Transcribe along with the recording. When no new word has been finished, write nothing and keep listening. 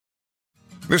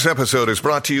This episode is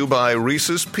brought to you by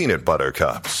Reese's Peanut Butter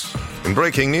Cups. In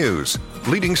breaking news,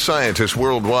 leading scientists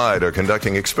worldwide are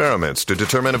conducting experiments to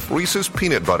determine if Reese's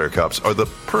Peanut Butter Cups are the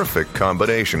perfect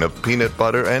combination of peanut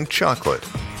butter and chocolate.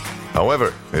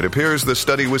 However, it appears the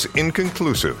study was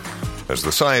inconclusive, as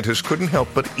the scientists couldn't help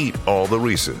but eat all the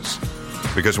Reese's.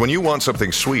 Because when you want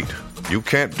something sweet, you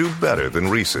can't do better than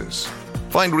Reese's.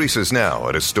 Find Reese's now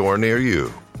at a store near you.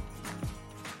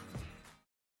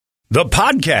 The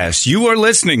podcast you are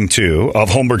listening to of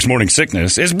Holmberg's Morning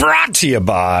Sickness is brought to you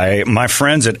by my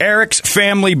friends at Eric's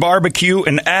Family Barbecue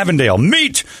in Avondale.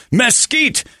 Meet,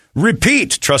 mesquite,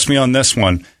 repeat. Trust me on this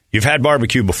one. You've had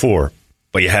barbecue before,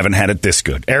 but you haven't had it this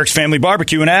good. Eric's Family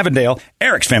Barbecue in Avondale,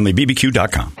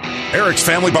 ericsfamilybbq.com. Eric's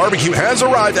Family Barbecue has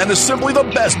arrived and is simply the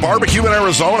best barbecue in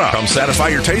Arizona. Come satisfy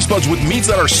your taste buds with meats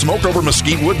that are smoked over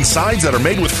mesquite wood and sides that are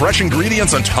made with fresh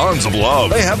ingredients and tons of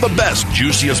love. They have the best,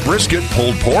 juiciest brisket,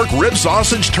 pulled pork, rib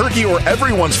sausage, turkey, or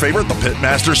everyone's favorite, the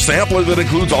Pitmaster Sampler that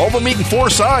includes all the meat and 4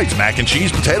 sides. Mac and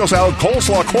cheese, potato salad,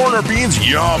 coleslaw, corn, or beans,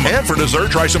 yum. And for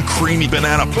dessert, try some creamy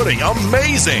banana pudding,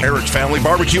 amazing. Eric's Family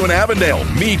Barbecue in Avondale.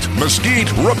 Meat, mesquite,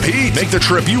 repeat. Make the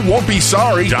trip, you won't be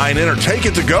sorry. Dine in or take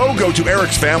it to go. Go to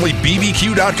ericsfamilybbq.com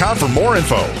for more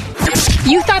info.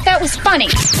 You thought that was funny.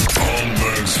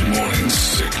 Holmberg's Morning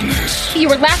Sickness. You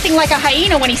were laughing like a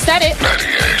hyena when he said it.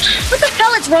 98. What the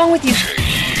hell is wrong with you?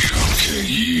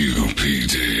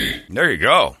 KUPD. There you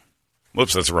go.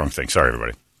 Whoops, that's the wrong thing. Sorry,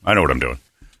 everybody. I know what I'm doing.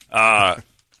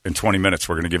 In 20 minutes,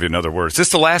 we're going to give you another word. Is this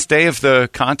the last day of the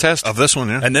contest? Of this one,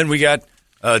 yeah. And then we got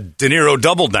De Niro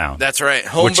Double Down. That's right.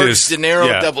 Holmberg's De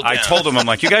Niro Double Down. I told him, I'm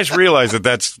like, you guys realize that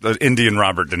that's the Indian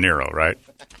Robert De Niro, right?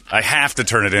 I have to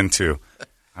turn it into,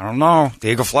 I don't know, the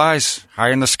eagle flies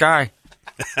high in the sky.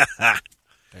 As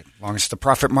long as the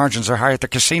profit margins are high at the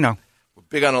casino. We're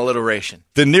big on alliteration.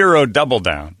 De Niro Double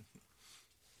Down.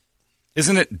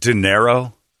 Isn't it De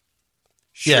Niro?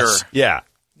 Sure. Yes. Yeah.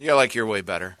 You like your way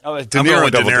better. De I'm going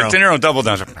with De Niro. De Niro Double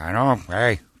Down. I know.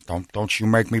 Hey, don't you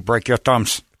make me break your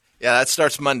thumbs. Yeah, that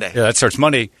starts Monday. Yeah, that starts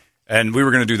Monday. And we were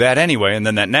going to do that anyway, and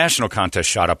then that national contest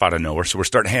shot up out of nowhere, so we're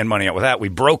starting to hand money out with that. We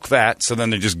broke that, so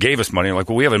then they just gave us money. Like,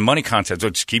 well, we have a money contest, so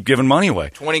just keep giving money away.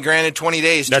 20 grand in 20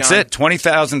 days, John. That's it,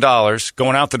 $20,000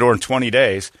 going out the door in 20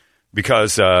 days,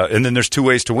 because and then there's 2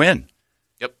 ways to win.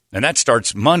 Yep. And that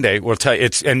starts Monday. We'll tell you,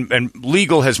 and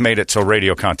legal has made it so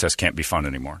radio contests can't be fun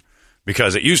anymore,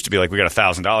 because it used to be like we got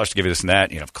 $1,000 to give you this and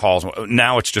that. You have calls.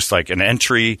 Now it's just like an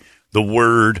entry, the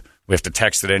word. We have to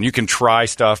text it in. You can try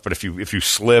stuff, but if you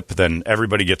slip, then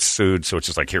everybody gets sued. So it's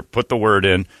just like, here, put the word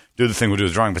in, do the thing, we'll do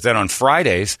the drawing. But then on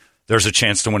Fridays, there's a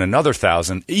chance to win another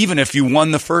 1,000. Even if you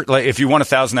won the first, like if you won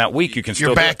 1,000 that week, you can still.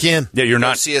 You're back in. Yeah, you're You'll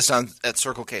not. see us at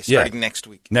Circle K starting next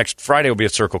week. Next Friday will be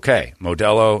at Circle K.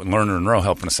 Modelo and Lerner and Rowe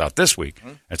helping us out this week.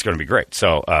 It's going to be great.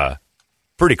 So,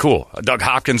 pretty cool. Doug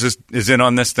Hopkins is in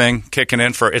on this thing, kicking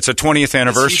in for it's a 20th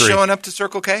anniversary. Is he showing up to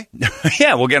Circle K?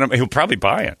 Yeah, we'll get him. He'll probably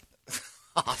buy it.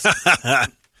 Awesome.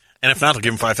 And if not, I'll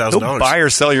give him $5,000. He'll buy or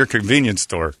sell your convenience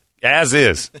store as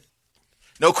is.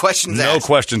 No questions asked. No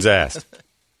questions asked.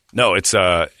 No, it's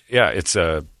pretty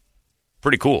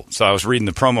cool. So I was reading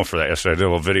the promo for that yesterday. I did a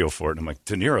little video for it. And I'm like,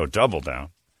 De Niro Double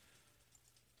Down.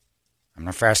 I'm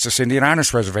the fastest Indian on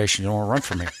this reservation. You don't want to run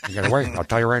from me. You got to wait. I'll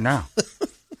tell you right now.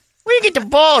 Where you get the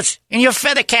balls in your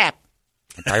feather cap?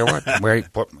 I'll tell you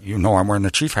what. You know I'm wearing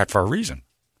the chief hat for a reason.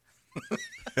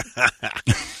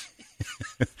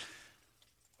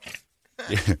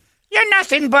 You're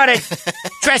nothing but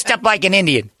dressed up like an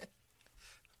Indian.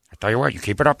 I tell you what, you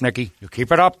keep it up, Nikki. You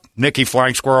keep it up, Nikki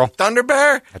Flying Squirrel. Thunder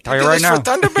Bear? I tell you right now. For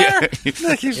Thunder Bear? Nikki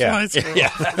Flying Squirrel.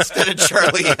 Yeah. Instead of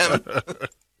Charlie M.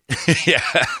 Yeah.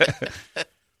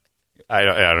 I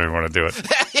don't even want to do it.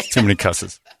 Too many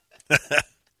cusses.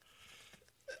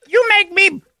 You make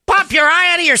me pop your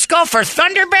eye out of your skull for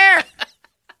Thunder Bear?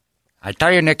 I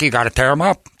tell you, Nikki, you got to tear him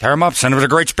up. Tear him up. Send him to the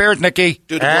Great Spirit, Nikki.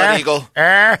 Do the Blood Eagle.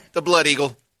 The Blood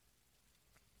Eagle.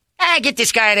 Get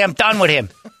this guy out of there. I'm done with him.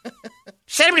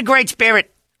 Send him to Great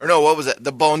Spirit. Or no, what was it?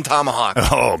 The Bone Tomahawk.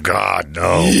 Oh, God,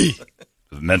 no.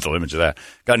 The mental image of that.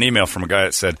 Got an email from a guy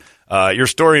that said, your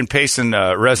story in Payson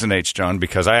resonates, John,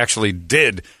 because I actually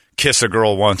did kiss a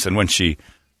girl once, and when she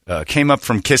came up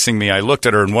from kissing me, I looked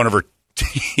at her, and one of her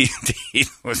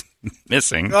teeth was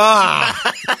missing.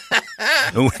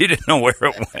 We didn't know where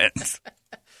it went.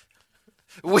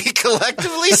 We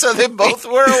collectively, so they both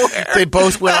were aware. They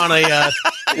both went on a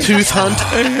tooth hunt.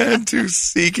 I had to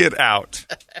seek it out.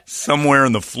 Somewhere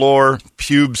in the floor,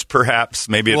 pubes perhaps.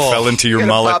 Maybe it fell into your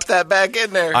mullet. Pop that back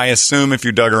in there. I assume if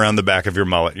you dug around the back of your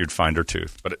mullet, you'd find her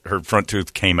tooth. But her front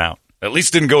tooth came out. At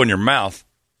least didn't go in your mouth.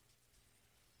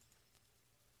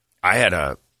 I had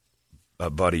a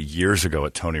buddy years ago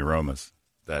at Tony Roma's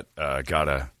that got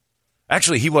a.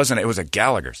 Actually, he wasn't. It was at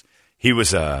Gallagher's. He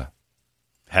was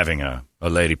having a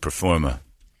lady perform a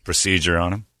procedure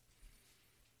on him,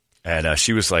 and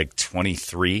she was like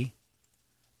 23.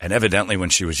 And evidently, when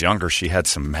she was younger, she had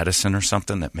some medicine or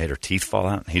something that made her teeth fall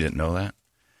out. And he didn't know that.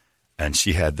 And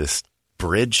she had this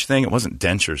bridge thing. It wasn't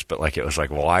dentures, but like it was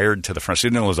like wired to the front. She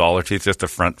didn't know it was all her teeth, just the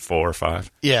front 4 or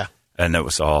 5. Yeah. And it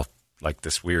was all like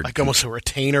this weird. Like almost a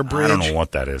retainer bridge. I don't know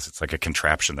what that is. It's like a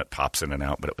contraption that pops in and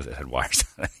out, but it had wires.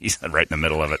 He's right in the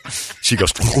middle of it. She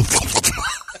goes,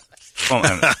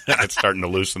 and it's starting to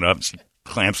loosen up. She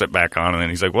clamps it back on, and then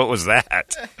he's like, "What was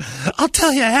that?" I'll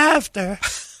tell you after.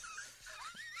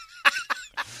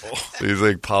 So he's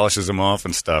like polishes him off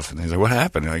and stuff, and he's like, "What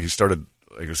happened?" Like he started,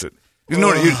 like I said, you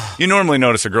normally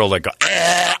notice a girl like, go,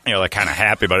 like kind of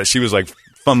happy about it. She was like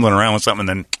fumbling around with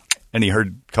something, and he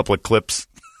heard a couple of clips.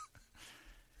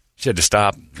 She had to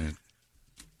stop.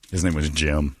 His name was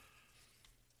Jim.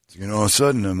 So, all of a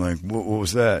sudden, I'm like, what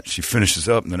was that? She finishes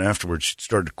up, and then afterwards, she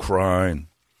started to cry and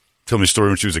tell me a story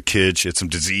when she was a kid. She had some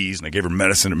disease, and they gave her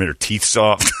medicine that made her teeth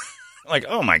soft. I'm like,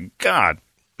 oh, my God.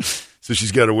 So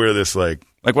she's got to wear this, like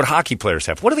what hockey players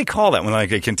have. What do they call that when like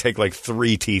they can take, like,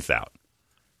 3 teeth out?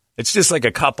 It's just like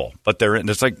a couple, but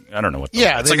it's like, I don't know what.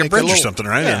 Yeah, it's like a bridge bridge or something,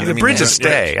 right? Yeah, the bridges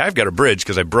stay. I've got a bridge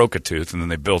because I broke a tooth, and then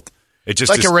they built. It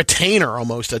just like a retainer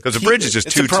almost. Because the bridge is just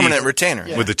it's 2 a permanent teeth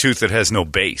retainer with a tooth that has no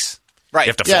base. Right. You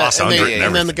have to floss under it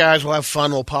and then the guys will have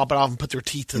fun. Will pop it off and put their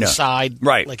teeth to the side.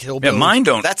 Right. Like hillbillies. Yeah, mine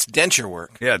don't. That's denture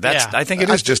work. Yeah, I think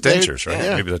it is just dentures, right?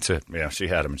 Yeah. Maybe that's it. Yeah, she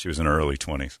had them, and she was in her early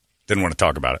 20s. Didn't want to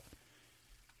talk about it.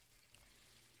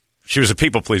 She was a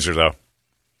people pleaser, though,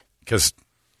 because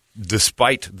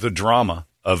despite the drama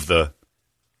of the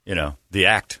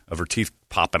act of her teeth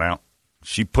popping out,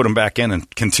 she put them back in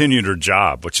and continued her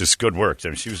job, which is good work. I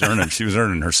mean, she was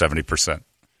earning her 70%.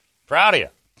 Proud of you.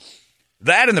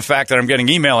 That and the fact that I'm getting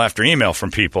email after email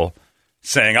from people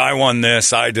saying, I won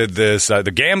this, I did this.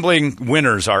 The gambling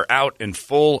winners are out in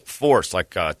full force,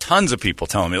 like tons of people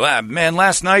telling me, man,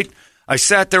 last night I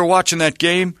sat there watching that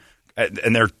game,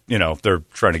 and they're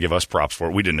trying to give us props for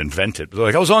it. We didn't invent it. But they're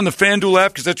like, I was on the FanDuel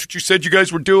app because that's what you said you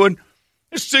guys were doing.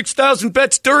 There's 6,000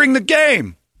 bets during the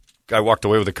game. Guy walked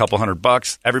away with a couple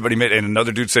 $100. Everybody made, and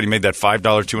another dude said he made that $5,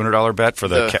 $200 bet for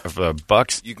the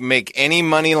Bucks. You can make any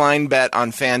money line bet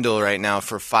on FanDuel right now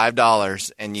for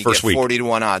 $5, and you First get week.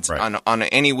 40-1 odds Right. on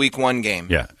any week 1 game.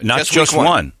 Yeah, not just week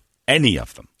one. Any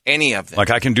of them. Any of them.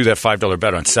 Like I can do that $5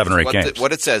 bet on 7 or 8 games.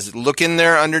 What it says, look in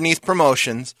there underneath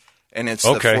promotions, and it's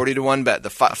the 40-1 bet. The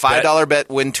 $5 bet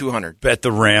win $200. Bet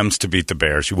the Rams to beat the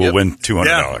Bears. You will win $200.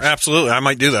 Yeah, absolutely. I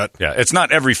might do that. Yeah, it's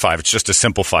not every 5. It's just a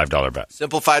simple $5 bet.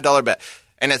 Simple $5 bet.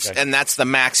 And and that's the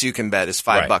max you can bet is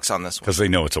 $5 on this one. Because they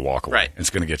know it's a walk away. Right. It's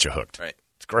going to get you hooked. Right.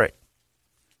 It's great.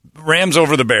 Rams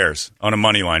over the Bears on a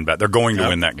money line bet. They're going to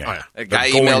win that game. Oh, yeah. A guy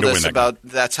emailed us about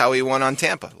that's how he won on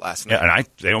Tampa last night. Yeah, and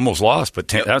they almost lost, but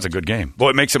that was a good game.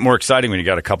 Boy, it makes it more exciting when you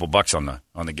got a couple bucks on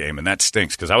the game, and that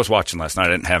stinks because I was watching last night.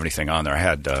 I didn't have anything on there. I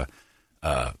had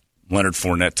Leonard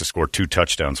Fournette to score 2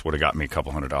 touchdowns. Would have got me a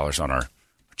couple $100 on our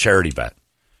charity bet.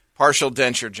 Partial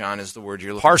denture, John, is the word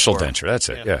you're looking Partial for. denture, that's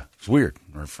it. Yeah, it's weird.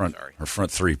 Her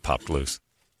front 3 popped loose,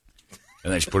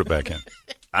 and then she put it back in.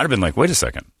 I'd have been like, wait a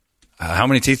second, how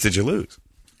many teeth did you lose?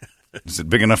 Is it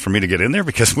big enough for me to get in there?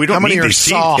 Because we don't How many need are these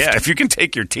soft? teeth. Yeah, if you can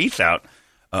take your teeth out,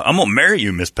 I'm gonna marry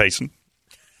you, Miss Payson.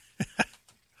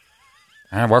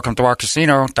 And welcome to our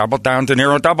casino. Double down, De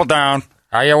Niro. Double down.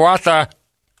 Hiawatha.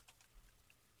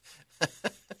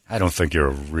 I don't think you're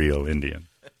a real Indian.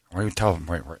 Why are you telling?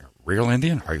 Wait, real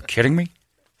Indian? Are you kidding me?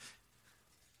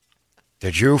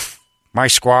 Did you, my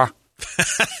squaw?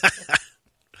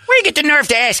 Where you get the nerve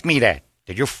to ask me that?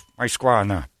 Did you, my squaw, or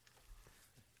not?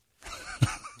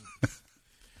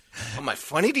 Am I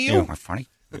funny to you? Am I funny?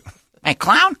 Hey,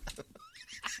 clown?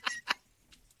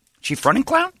 Chief running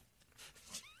clown?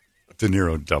 De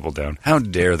Niro Double Down. How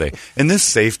dare they? In this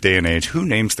safe day and age, who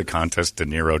names the contest De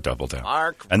Niro Double Down?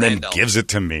 Mark and then Randall. gives it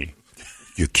to me.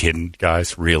 You kidding,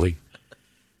 guys? Really?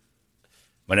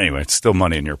 But anyway, it's still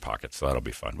money in your pocket, so that'll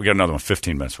be fun. We got another one,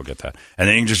 15 minutes, we'll get that. And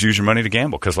then you can just use your money to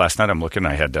gamble, because last night I'm looking,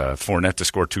 I had Fournette to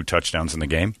score 2 touchdowns in the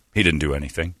game. He didn't do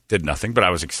anything, did nothing, but I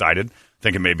was excited,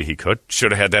 thinking maybe he could.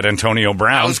 Should have had that Antonio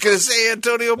Brown. I was going to say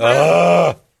Antonio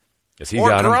Brown. Yes, he Or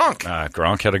got Gronk. him.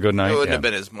 Gronk had a good night. It wouldn't have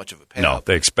been as much of a payout. No,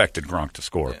 they expected Gronk to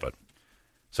score, but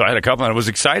so I had a couple, and it was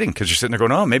exciting because you're sitting there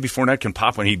going, "Oh, maybe Fournette can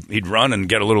pop when he'd run and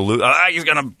get a little loose. He's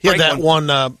gonna." He had break that one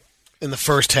in the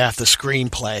first half, the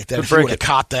screenplay. That if he break would have it.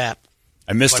 caught that,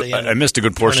 I missed a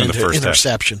good portion of the first half.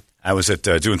 interception. I was at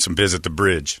doing some biz at the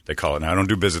bridge. They call it now. I don't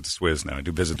do biz at the Swizz now. I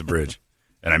do biz at the bridge,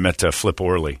 and I met Flip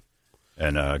Orley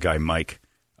and a guy Mike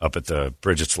up at the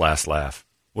Bridget's Last Laugh.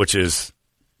 which is,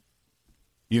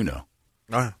 it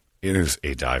is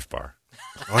a dive bar.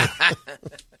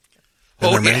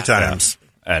 Been there many times.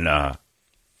 And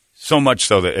so much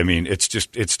so that, it's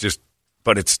just,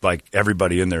 but it's like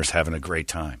everybody in there is having a great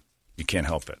time. You can't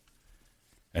help it.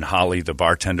 And Holly, the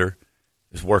bartender,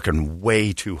 is working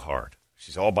way too hard.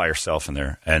 She's all by herself in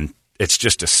there. And it's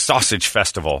just a sausage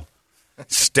festival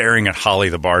staring at Holly,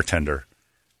 the bartender,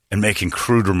 and making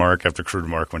crude remark after crude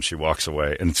remark when she walks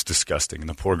away. And it's disgusting. And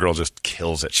the poor girl just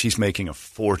kills it. She's making a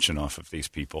fortune off of these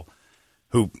people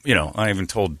who, I even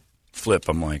told Flip,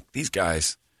 I'm like, these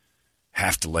guys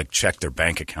have to check their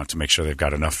bank account to make sure they've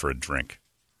got enough for a drink.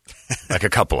 Like a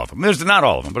couple of them. There's not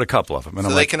all of them, but a couple of them. And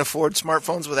so they can afford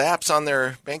smartphones with apps on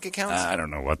their bank accounts? I don't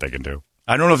know what they can do.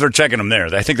 I don't know if they're checking them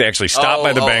there. I think they actually stop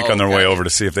by the bank on their way over to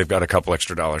see if they've got a couple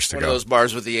extra dollars to One go. One of those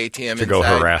bars with the ATM to go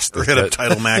harass the Get a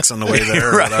Title Max on the way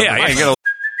there. Right, yeah,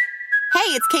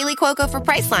 Hey, it's Kaylee Cuoco for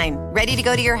Priceline. Ready to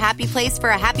go to your happy place for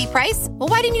a happy price? Well,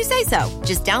 why didn't you say so?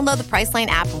 Just download the Priceline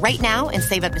app right now and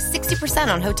save up to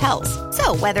 60% on hotels.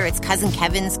 So whether it's Cousin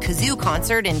Kevin's Kazoo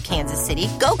Concert in Kansas City,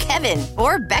 go Kevin,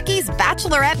 or Becky's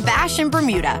Bachelorette Bash in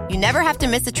Bermuda, you never have to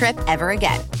miss a trip ever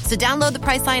again. So download the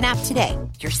Priceline app today.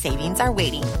 Your savings are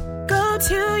waiting. Go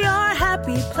to your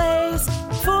happy place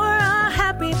for a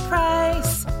happy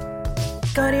price.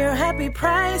 Go to your happy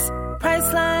price,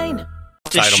 Priceline.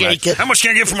 Just shake it. How much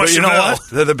can I get for my You know what?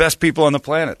 They're the best people on the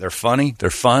planet. They're funny. They're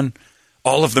fun.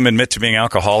 All of them admit to being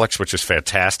alcoholics, which is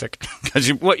fantastic. Because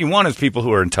what you want is people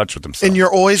who are in touch with themselves. And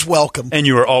you're always welcome. And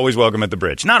you are always welcome at the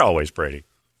bridge. Not always, Brady.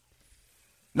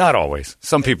 Not always.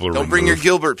 Some people are Don't bring your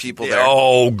Gilbert people there.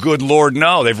 Oh, good Lord,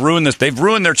 no. They've ruined this. They've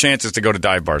ruined their chances to go to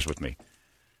dive bars with me.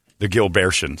 The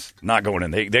Gilbertians. Not going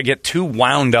in. They get too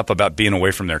wound up about being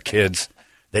away from their kids.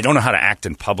 They don't know how to act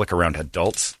in public around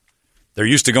adults. They're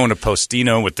used to going to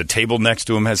Postino with the table next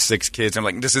to him has 6 kids. I'm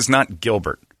like, this is not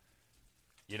Gilbert.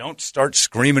 You don't start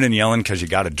screaming and yelling because you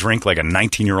got to drink like a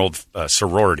 19-year-old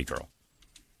sorority girl.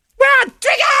 We're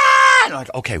drinking!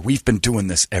 Like, okay, we've been doing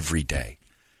this every day.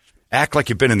 Act like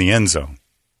you've been in the end zone.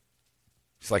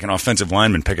 It's like an offensive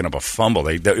lineman picking up a fumble.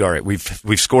 All right, we've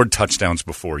scored touchdowns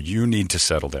before. You need to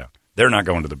settle down. They're not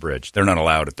going to the bridge. They're not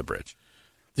allowed at the bridge.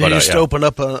 They just opened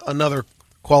up another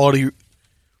quality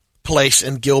place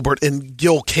in Gilbert, in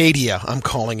Gilcadia, I'm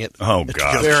calling it. Oh,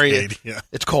 God.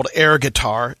 It's called Air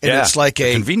Guitar, and it's like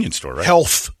a convenience store,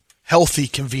 right? Healthy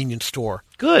convenience store.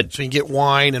 Good. So you can get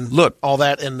wine and all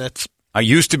that, and that's... I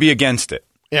used to be against it.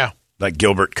 Yeah. Like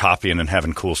Gilbert copying and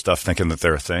having cool stuff, thinking that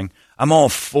they're a thing. I'm all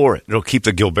for it. It'll keep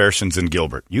the Gilbertians in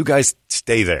Gilbert. You guys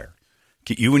stay there.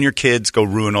 You and your kids go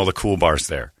ruin all the cool bars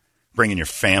there. Bringing your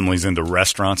families into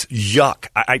restaurants. Yuck.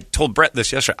 I told Brett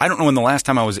this yesterday. I don't know when the last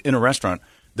time I was in a restaurant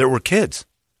there were kids.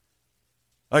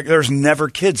 Like, there's never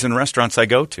kids in restaurants I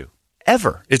go to.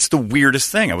 Ever. It's the weirdest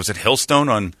thing. I was at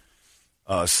Hillstone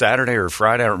on Saturday or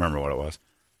Friday. I don't remember what it was.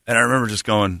 And I remember just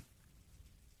going,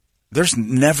 there's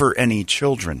never any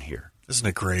children here. Isn't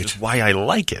it great? That's why I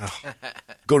like it.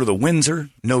 Go to the Windsor,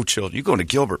 no children. You go to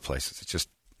Gilbert places, it's just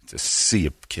a sea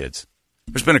of kids.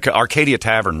 There's been Arcadia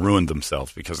Tavern ruined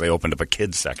themselves because they opened up a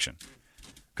kids section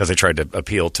because they tried to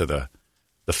appeal to the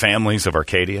families of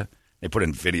Arcadia. They put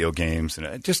in video games, and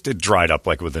it dried up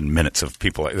like within minutes of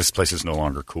people. This place is no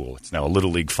longer cool. It's now a Little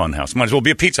League Funhouse. Might as well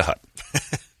be a Pizza Hut.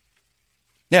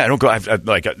 Yeah, I don't go. I've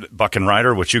like Buck and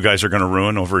Ryder, which you guys are going to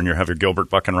ruin over in your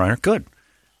Gilbert Buck and Ryder. Good,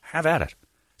 have at it.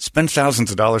 Spend thousands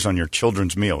of dollars on your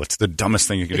children's meal. It's the dumbest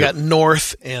thing you can do. We got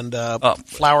North and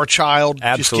Flower Child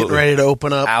just getting ready to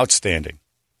open up. Outstanding.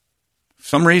 For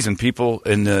some reason, people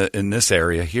in this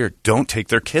area here don't take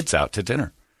their kids out to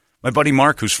dinner. My buddy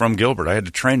Mark, who's from Gilbert, I had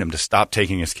to train him to stop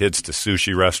taking his kids to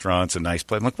sushi restaurants and nice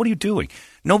places. I'm like, what are you doing?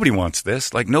 Nobody wants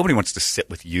this. Like, nobody wants to sit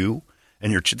with you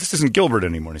and your this isn't Gilbert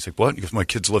anymore. And he's like, what? He goes, my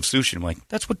kids love sushi. I'm like,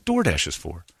 that's what DoorDash is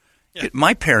for. Yeah.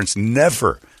 My parents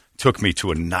never took me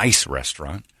to a nice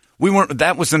restaurant.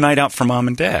 That was the night out for mom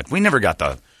and dad. We never got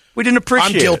we didn't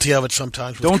appreciate it. I'm guilty of it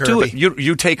sometimes with Don't Kirby. do it.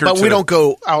 You take her but to... we don't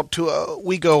go out to...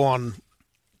 we go on...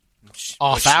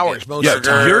 off hours most of the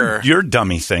time. Your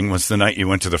dummy thing was the night you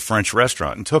went to the French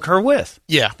restaurant and took her with.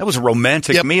 Yeah. That was a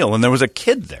romantic meal, and there was a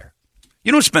kid there.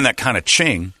 You don't spend that kind of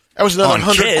ching. That was another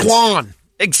 100 Kwan.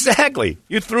 Exactly.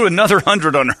 You threw another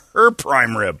 100 on her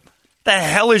prime rib. The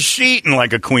hell is she eating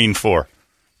like a queen for?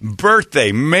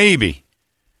 Birthday, maybe.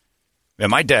 Yeah,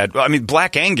 my dad,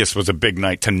 Black Angus was a big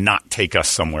night to not take us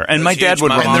somewhere. And my dad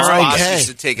would remind us. used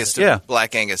to take us to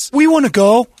Black Angus. We want to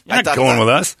go. You're not going with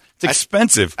us. It's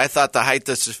expensive. I thought the height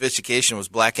of sophistication was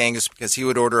Black Angus because he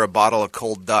would order a bottle of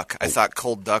cold duck. I thought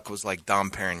cold duck was like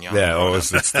Dom Perignon. Yeah, it's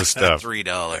the stuff. $3.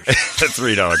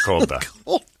 $3 cold duck.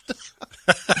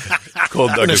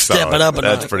 Cold duck is step solid. it up a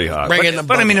That's notch. pretty hot. Bring it in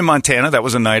But I mean, in Montana, that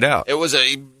was a night out. It was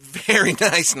a very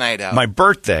nice night out. My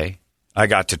birthday, I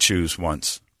got to choose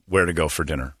once where to go for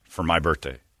dinner for my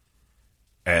birthday.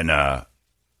 And I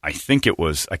think it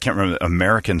was, I can't remember,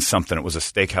 American something. It was a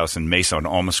steakhouse in Mesa on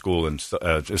Alma School. And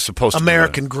it was supposed to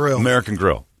American be Grill. American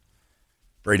Grill.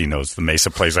 Brady knows the Mesa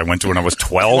place I went to when I was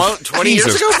 12. 20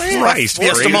 years ago, man. Christ.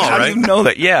 Fiesta Brady, Mall, how do right? you know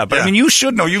that? Yeah, but I mean, you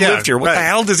should know. You lived here. What the right.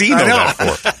 hell does he know that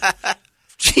for?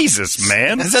 Jesus,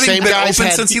 man. Has that Same even been guys open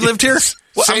had- since he lived here?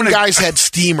 Well, I'm Same gonna- guys had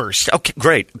steamers. Okay,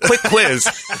 great. Quick quiz.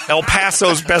 El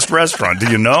Paso's best restaurant. Do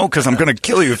you know? Because I'm going to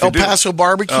kill you if you El do. Paso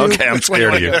barbecue. Okay, I'm Which one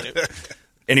scared of do I you. go to?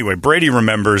 Anyway, Brady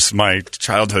remembers my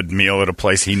childhood meal at a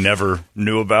place he never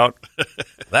knew about.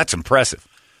 That's impressive.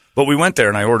 But we went there,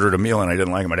 and I ordered a meal, and I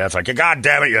didn't like it. My dad's like, God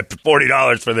damn it, you have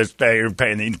 $40 for this day. You're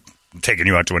paying, I'm taking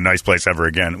you out to a nice place ever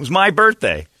again. It was my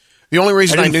birthday. The only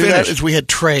reason I didn't knew that finish. is we had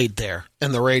trade there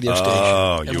in the radio station.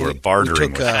 Oh, And you were we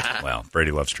bartering. took, with Well,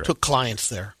 Brady loves trade. took clients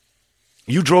there.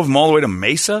 You drove them all the way to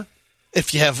Mesa?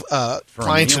 If you have For a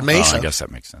clients meal? in Mesa. Oh, I guess that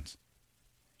makes sense.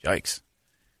 Yikes.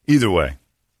 Either way.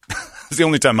 It's the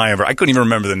only time I couldn't even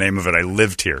remember the name of it. I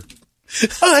lived here.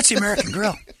 Oh, that's the American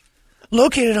Grill.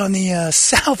 Located on the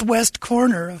southwest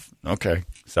corner of... Okay,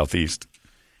 southeast.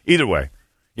 Either way.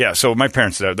 Yeah, so my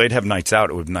parents, they'd have nights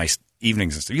out with nice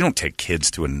evenings and stuff. You don't take kids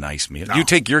to a nice meal. No. You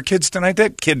take your kids tonight?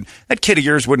 That kid of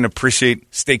yours wouldn't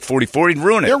appreciate Steak 44. He'd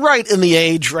ruin it. They're right in the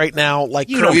age right now, like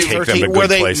You don't take them to where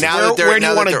good places. Now that they're- where do now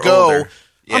you that want to they're go? older.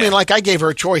 Yeah. I mean, like I gave her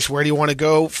a choice. Where do you want to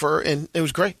go for? And it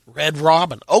was great. Red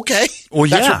Robin. Okay, Well,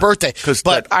 that's yeah, her birthday. 'cause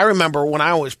But that- I remember when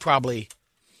I was probably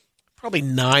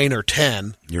 9 or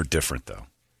 10. You're different, though.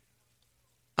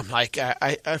 I'm like,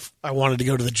 I wanted to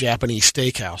go to the Japanese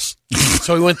steakhouse,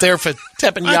 so we went there for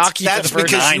teppanyaki. That's for the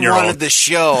first because you 9-year-old. wanted the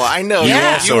show. I know.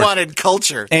 Yeah. You wanted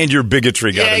culture. And your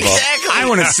bigotry got Yeah, involved. exactly. I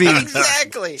want to see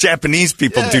Exactly. Japanese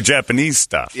people do Japanese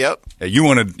stuff. Yep. Yeah, you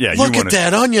wanted. Yeah, Look you at wanted,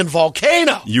 that onion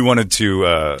volcano. You wanted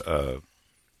to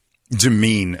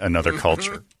demean another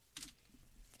culture.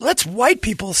 Let's white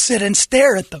people sit and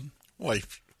stare at them.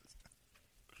 Wife.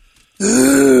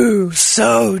 Ooh,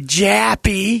 so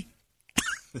jappy.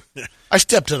 I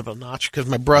stepped it up a notch because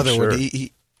my brother Sure. would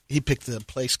he picked the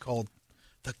place called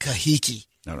the Kahiki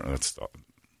No, that's.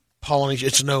 Polynesia.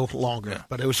 It's no longer,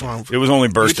 but it was on. It was only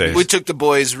birthdays. We took the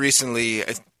boys recently,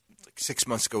 like 6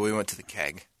 months ago. We went to the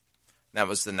Keg. That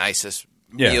was the nicest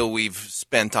Yeah. meal we've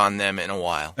spent on them in a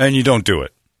while. And you don't do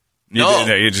it. No.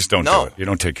 You just don't No. do it. You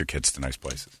don't take your kids to nice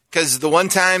places. Because the one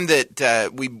time that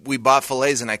we bought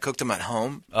fillets and I cooked them at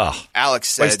home, Oh, Alex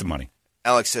said, waste of money.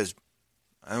 Alex says,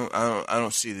 I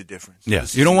don't see the difference. Yeah.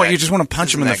 This You don't isn't want- that- you just want to punch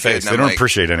this them in the isn't that good." face. And They I'm don't like,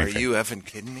 appreciate anything. Are you effing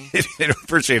kidding me? They don't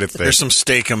appreciate a thing. There's some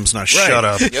steakums. Now shut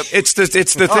up. Yep. It's the Oh,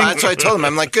 thing. that's what I told him.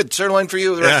 I'm like, good, sirloin for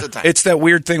you the rest of the time. It's that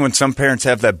weird thing when some parents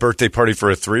have that birthday party for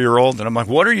a 3-year-old, and I'm like,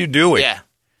 what are you doing? Yeah.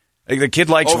 Like the kid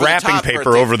likes Over the wrapping top paper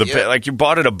birthday, over the yeah. like you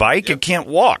bought it a bike, it can't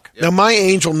walk. Now my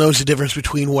angel knows the difference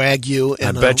between Wagyu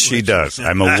and. I bet she does.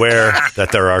 I'm aware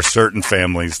that there are certain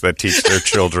families that teach their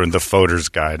children the Foder's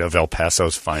Guide of El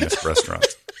Paso's finest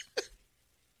restaurants.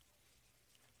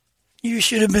 You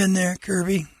should have been there,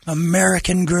 Kirby.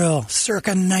 American Grill,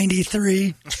 circa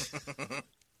 93.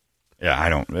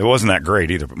 Yeah, it wasn't that great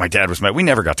either. But my dad was mad. We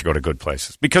never got to go to good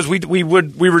places because we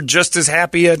were just as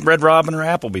happy at Red Robin or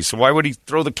Applebee's. So why would he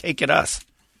throw the cake at us?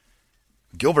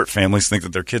 Gilbert families think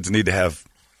that their kids need to have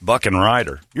Buck and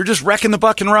Ryder. You're just wrecking the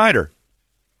Buck and Ryder.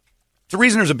 The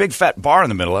reason there's a big fat bar in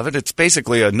the middle of it, it's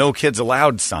basically a no kids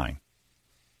allowed sign.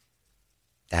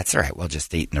 That's all right. We'll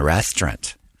just eat in the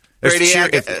restaurant. There's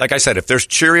Brady, like I said, if there's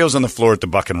Cheerios on the floor at the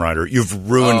Buck and Ryder, you've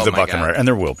ruined Oh, the my Buck and God. Ryder. And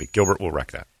there will be. Gilbert will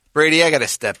wreck that. Brady, I got to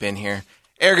step in here.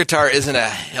 Air Guitar isn't a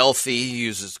healthy, he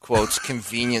uses quotes,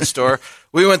 convenience store.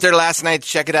 We went there last night to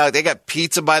check it out. They got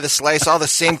pizza by the slice, all the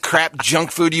same crap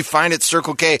junk food you find at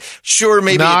Circle K. Sure,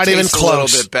 maybe Not it even tastes a little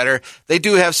close. bit better. They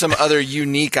do have some other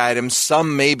unique items.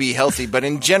 Some may be healthy, but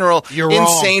in general, You're wrong.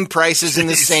 insane prices in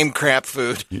the same crap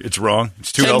food. It's wrong.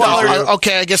 It's too $10 healthy for you.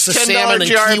 Okay, I guess the $10 salmon and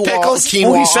jar of quinoa. pickles?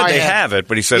 Well, he quinoa said I they had. have it,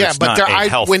 but he said yeah, it's but not there, a I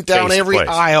health went down every place.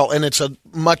 aisle, and it's a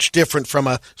much different from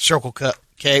a Circle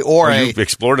K or Well, a. you've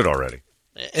explored it already.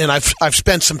 And I've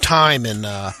spent some time in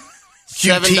 $7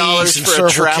 QTs and for a Circle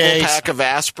travel Ks. pack of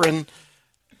aspirin.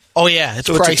 Oh yeah, it's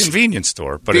So it's a pricey. convenience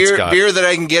store, but it's got Beer that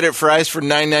I can get at Fry's for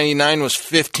 $9.99 was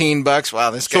 $15.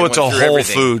 Wow, this guy so it's a went through Whole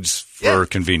everything. Foods for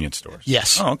convenience stores.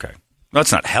 Yes. Oh, okay.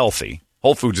 That's not healthy.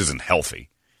 Whole Foods isn't healthy.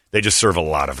 They just serve a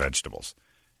lot of vegetables.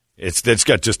 It's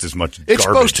got just as much. It's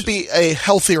garbage supposed to be a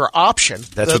healthier option.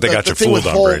 That's what they got you thing fooled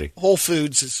with on, Brady. Whole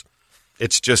Foods is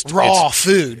It's just raw it's-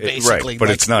 food, basically. right? But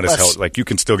like it's not as less- healthy. Like you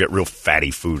can still get real fatty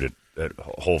food at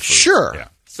Whole Foods. Sure. Yeah.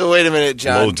 So wait a minute,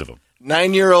 John. Loads of them.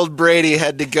 9-year-old Brady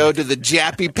had to go to the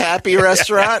Jappy Pappy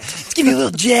restaurant. Let's give me a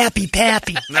little Jappy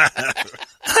Pappy.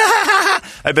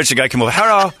 I bet you guy come over.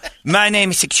 Hello, my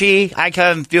name is Chi. I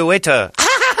come to waiter.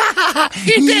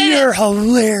 You're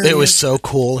hilarious. It was so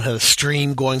cool. It had a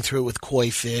stream going through it with koi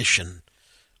fish, and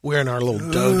we're in our little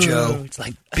dojo. It's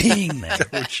like Bing, man.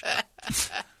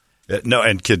 No,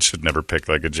 and kids should never pick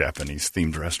like a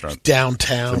Japanese-themed restaurant.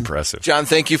 Downtown. It's impressive. John,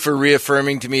 thank you for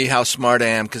reaffirming to me how smart I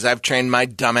am, because I've trained my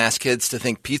dumbass kids to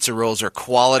think pizza rolls are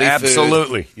quality food.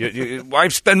 Absolutely. Why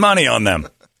spend money on them?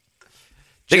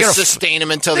 They Just gotta sustain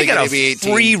them until they get to be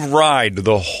 18. Free ride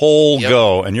the whole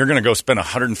go, and you're going to go spend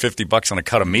 $150 on a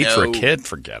cut of meat for a kid?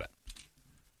 Forget it.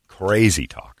 Crazy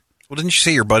talk. Well, didn't you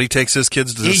say your buddy takes his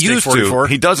kids to the He Steak used 44?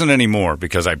 to. He doesn't anymore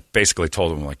because I basically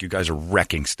told him, like, you guys are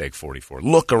wrecking Steak 44.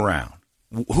 Look around.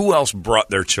 Who else brought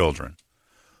their children?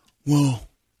 Well,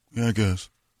 yeah, I guess.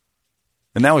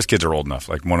 And now his kids are old enough.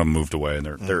 Like, one of them moved away, and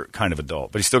they're kind of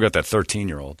adult. But he's still got that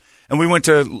 13-year-old. And we went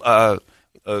to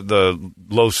the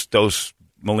Los Dos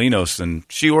Molinos, and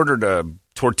she ordered a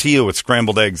tortilla with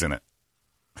scrambled eggs in it.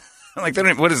 I'm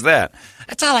like, what is that?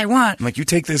 That's all I want. I'm like, you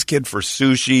take this kid for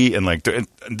sushi, and like, and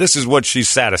this is what she's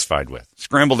satisfied with: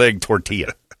 scrambled egg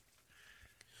tortilla.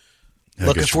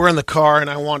 Look, if we're in the car and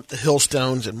I want the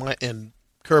Hillstones and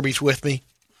Kirby's with me,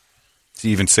 so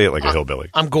you even say it like a hillbilly.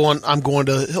 I'm going to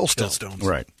Hillstones.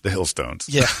 Right, the Hillstones.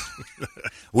 Yeah,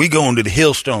 we going to the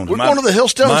Hillstones. We're going to the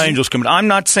Hillstones. My angel's coming. I'm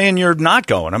not saying you're not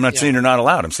going. I'm not saying you're not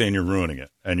allowed. I'm saying you're ruining it,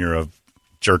 and you're a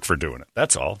jerk for doing it.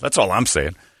 That's all. That's all I'm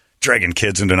saying. Dragging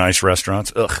kids into nice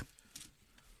restaurants. Ugh.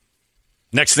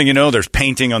 Next thing you know, there's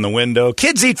painting on the window.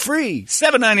 Kids eat free.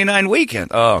 $7.99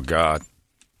 weekend. Oh, God.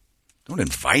 Don't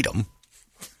invite them.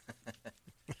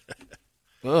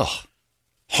 Ugh.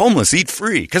 Homeless eat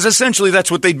free. Because essentially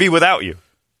that's what they'd be without you.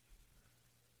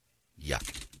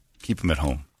 Yuck. Keep them at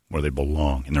home where they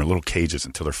belong in their little cages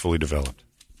until they're fully developed.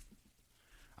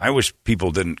 I wish people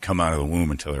didn't come out of the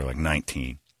womb until they're like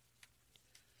 19.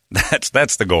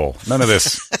 That's the goal. None of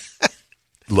this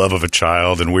love of a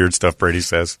child and weird stuff Brady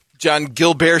says. John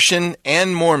Gilbertian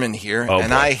and Mormon here, Oh, and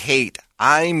boy. I hate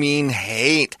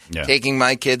taking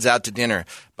my kids out to dinner,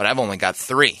 but I've only got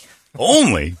 3.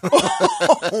 Only?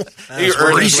 You're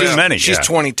earning too many. She's yeah.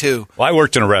 22. Well, I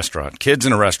worked in a restaurant. Kids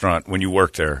in a restaurant, when you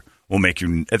work there, will make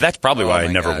you... That's probably why I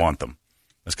my never God. want them.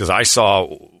 That's because I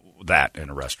saw that in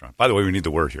a restaurant. By the way, we need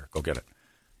the word here. Go get it.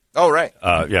 Oh, right.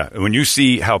 Yeah, when you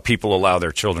see how people allow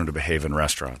their children to behave in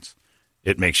restaurants,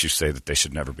 it makes you say that they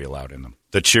should never be allowed in them.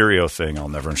 The Cheerio thing, I'll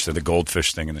never understand. The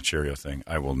goldfish thing and the Cheerio thing,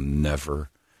 I will never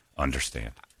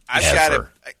understand. I've Ever.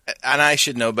 got it, and I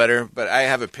should know better, but I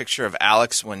have a picture of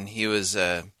Alex when he was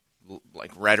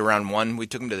like right around 1. We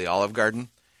took him to the Olive Garden,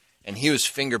 and he was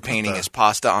finger painting his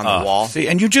pasta on the wall. See,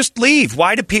 and you just leave.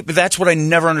 Why do people? That's what I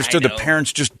never understood. I The know.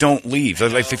 parents just don't leave.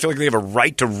 They feel like they have a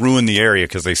right to ruin the area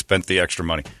because they spent the extra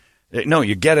money. No,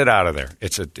 you get it out of there.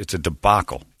 It's a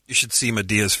debacle. You should see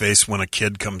Medea's face when a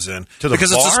kid comes in. To the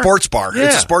because it's a bar? sports bar. Yeah.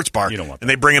 It's a sports bar. You don't want that. And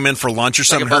they bring him in for lunch or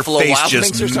something. a Her Buffalo face Wild just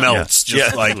Wings or something? melts. Yeah.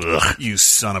 Just Yeah. like, Ugh. you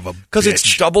son of a bitch. Because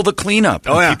it's double the cleanup.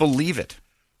 And Oh, yeah. people leave it.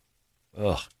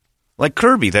 Ugh. Like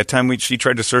Kirby, that time she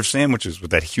tried to serve sandwiches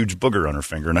with that huge booger on her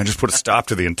finger, and I just put a stop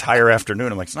to the entire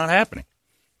afternoon. I'm like, it's not happening.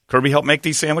 Kirby helped make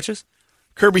these sandwiches?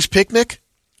 Kirby's Picnic.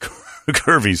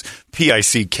 Kirby's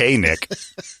P-I-C-K, Nick.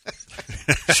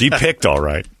 She picked all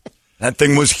right. That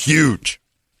thing was huge.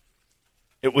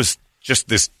 It was just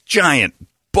this giant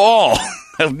ball.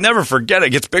 I'll never forget it. It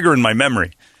gets bigger in my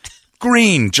memory.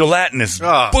 Green, gelatinous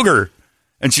booger.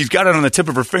 And she's got it on the tip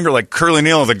of her finger like Curly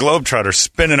Neal, the Globetrotter,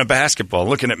 spinning a basketball,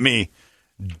 looking at me.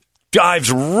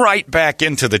 Dives right back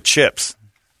into the chips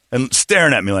and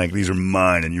staring at me like, these are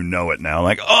mine and you know it now. I'm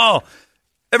like, oh,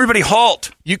 everybody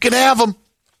halt. You can have them.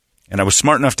 And I was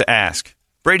smart enough to ask,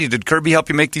 Brady, did Kirby help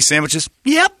you make these sandwiches?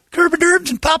 Yep, Kirby Derbs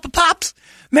and Papa Pops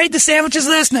made the sandwiches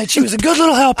last night. She was a good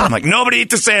little helper. I'm like, nobody eat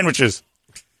the sandwiches.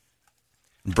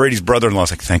 And Brady's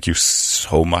brother-in-law's like, thank you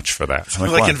so much for that. I'm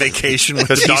Like "Why?" in vacation with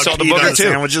Because the he dog saw the eat on booger the too.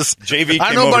 sandwiches. JV came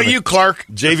I know over about to me. you, Clark.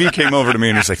 JV came over to me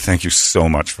and he's like, thank you so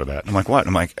much for that. I'm like, what?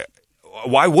 I'm like,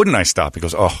 why wouldn't I stop? He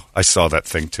goes, oh, I saw that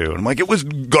thing too. And I'm like, it was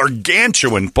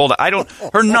gargantuan. Pulled.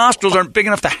 Her nostrils aren't big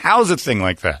enough to house a thing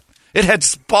like that. It had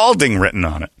Spalding written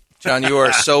on it. John, you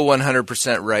are so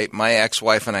 100% right. My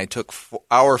ex-wife and I took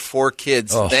our 4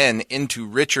 kids then into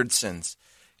Richardson's.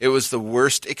 It was the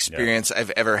worst experience I've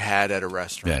ever had at a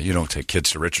restaurant. Yeah, you don't take kids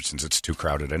to Richardson's. It's too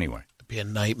crowded anyway. It'd be a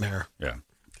nightmare. Yeah.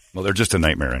 Well, they're just a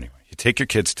nightmare anyway. You take your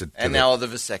kids to And now the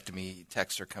vasectomy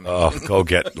texts are coming Oh, in. go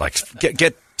get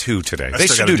 2 today. I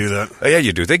still gotta do that. Oh, yeah,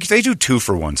 you do. They do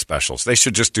 2-for-1 specials. They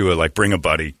should just do bring a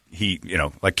buddy.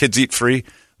 Like kids eat free.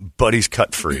 but he's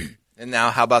cut free. And now,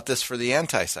 how about this for the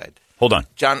anti-side? Hold on.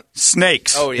 John.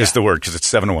 Snakes Oh, yeah. is the word because it's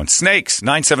 701. Snakes,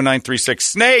 97936.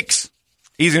 Snakes.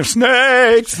 Easy.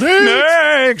 Snakes.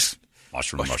 Snakes.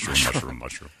 Mushroom.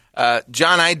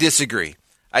 John, I disagree.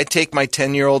 I take my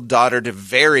 10-year-old daughter to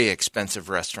very expensive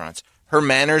restaurants. Her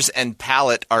manners and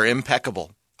palate are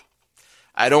impeccable.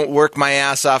 I don't work my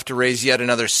ass off to raise yet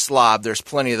another slob. There's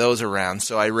plenty of those around,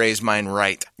 so I raise mine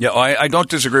right. Yeah, I don't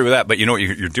disagree with that, but you know what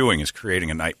you're doing is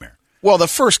creating a nightmare. Well, the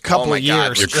first couple of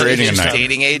years. You're creating a nightmare.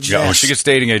 Dating age? Yeah, when she gets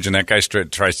dating age and that guy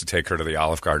tries to take her to the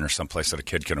Olive Garden or someplace that a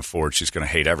kid can afford, she's going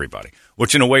to hate everybody.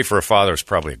 Which, in a way, for a father is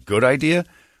probably a good idea.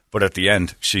 But at the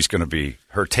end,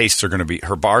 her tastes are going to be,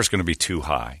 her bar's going to be too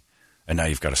high. And now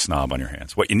you've got a snob on your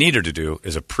hands. What you need her to do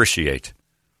is appreciate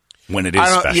when it is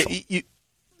special.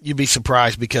 You'd be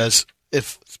surprised because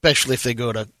especially if they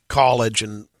go to college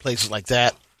and places like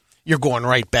that, you're going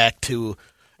right back to,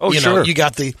 you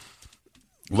got the.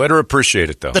 Let her appreciate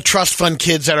it, though. The trust fund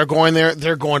kids that are going there,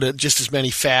 they're going to just as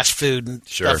many fast food and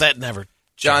stuff. That never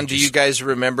John, changes. do you guys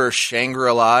remember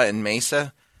Shangri-La in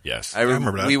Mesa? Yes. I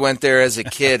remember that. We went there as a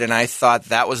kid, and I thought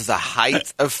that was the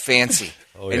height of fancy.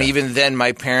 And even then,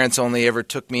 my parents only ever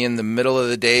took me in the middle of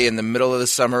the day, in the middle of the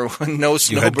summer, when no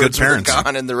snowbirds were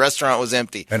gone and the restaurant was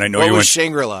empty. And I know what was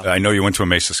Shangri-La? I know you went to a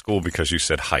Mesa school because you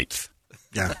said height.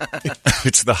 Yeah.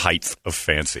 It's the height of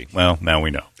fancy. Well, now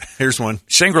we know. Here's one.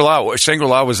 Shangri-La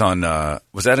was on,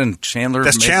 was that in Chandler?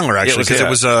 That's Chandler, actually, because it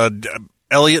was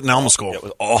Elliott and Alma School. It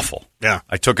was awful. Yeah.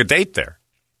 I took a date there.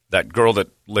 That girl that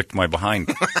licked my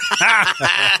behind.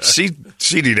 She'd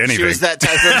eat anything. She was that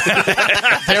type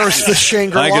of... There was the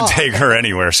Shangri-La. I could take her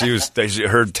anywhere.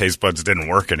 Her taste buds didn't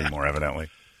work anymore, evidently.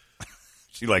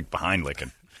 She liked behind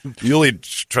licking.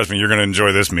 Trust me, you're going to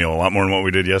enjoy this meal a lot more than what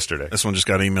we did yesterday. This one just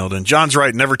got emailed in. John's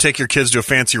right. Never take your kids to a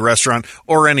fancy restaurant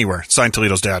or anywhere. Signed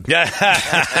Toledo's dad.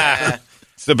 Yeah.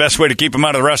 It's the best way to keep them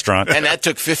out of the restaurant. And that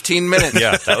took 15 minutes.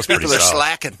 Yeah, that was pretty People are solid.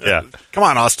 slacking. Yeah. Come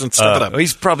on, Austin. Step it up.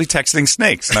 He's probably texting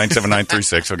snakes.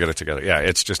 97936. He'll get it together. Yeah,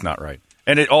 it's just not right.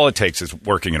 And all it takes is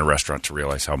working in a restaurant to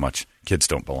realize how much kids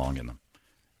don't belong in them.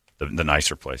 The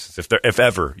nicer places. If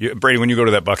ever. Brady, when you go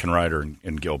to that Buck and Ryder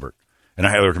in Gilbert, and I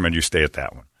highly recommend you stay at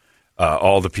that one.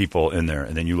 All the people in there,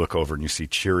 and then you look over and you see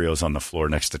Cheerios on the floor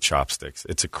next to chopsticks.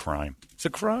 It's a crime. It's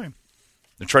a crime.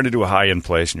 They're trying to do a high-end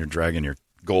place, and you're dragging your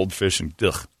goldfish and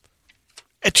ugh.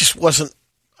 It just wasn't,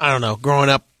 I don't know, growing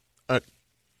up at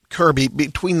Kirby,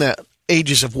 between the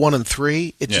ages of 1 and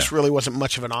 3, it just really wasn't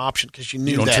much of an option because you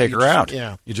knew you don't that. take her out.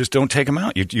 Yeah. You just don't take them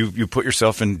out. You put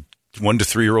yourself in 1 to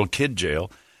 3-year-old kid jail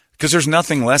because there's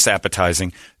nothing less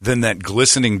appetizing than that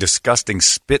glistening, disgusting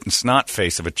spit and snot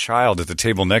face of a child at the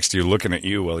table next to you looking at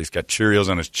you while he's got Cheerios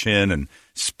on his chin and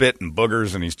spit and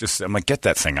boogers, and I'm like, get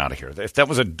that thing out of here. If that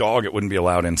was a dog, it wouldn't be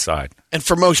allowed inside. And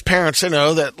for most parents,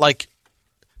 that, like,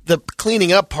 the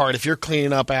cleaning up part, if you're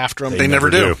cleaning up after them, they never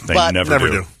do. They never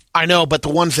do. I know, but the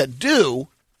ones that do,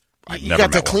 you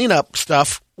got the cleanup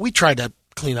stuff. We tried to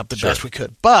clean up the best we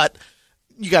could, but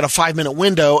you got a 5-minute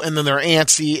window, and then they're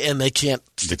antsy, and they can't.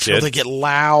 So they get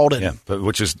loud, and but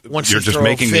which is once you're just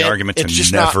making the argument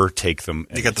to never take them.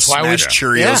 You got the smashed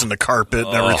Cheerios and the carpet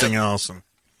and everything else,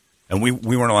 and we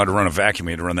weren't allowed to run a vacuum.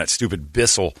 We had to run that stupid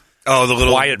Bissell. Oh, the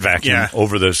little quiet vacuum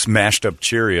over the smashed up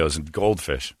Cheerios and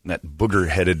goldfish, and that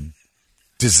booger-headed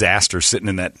disaster sitting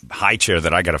in that high chair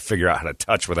that I got to figure out how to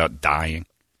touch without dying.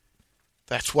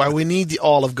 That's why we need the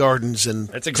Olive Gardens and.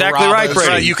 That's exactly right, Brady.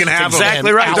 Right, you can have exactly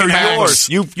them. right. They're Outbacks.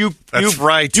 yours. That's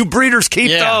right. You breeders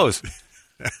keep those.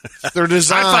 They're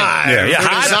designed. High five. Yeah,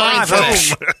 High high five.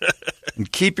 five.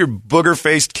 And keep your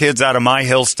booger-faced kids out of my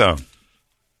Hillstone.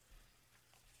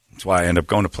 That's why I end up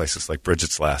going to places like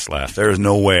Bridget's Last Laugh. There is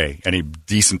no way any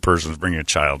decent person is bringing a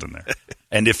child in there.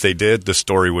 And if they did, the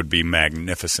story would be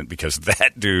magnificent because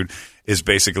that dude is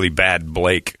basically Bad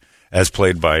Blake, as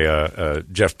played by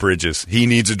Jeff Bridges. He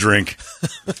needs a drink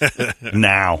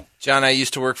now. John, I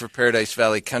used to work for Paradise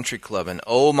Valley Country Club, and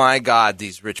oh my God,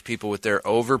 these rich people with their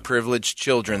overprivileged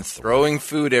children throwing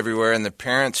food everywhere, and the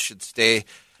parents should stay.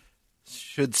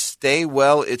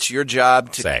 Well, it's your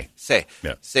job to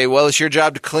say. Well, it's your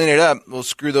job to clean it up. We'll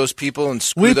screw those people and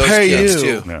screw those kids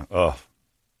too. Yeah. Oh.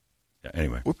 Yeah,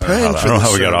 anyway, we're paying I don't know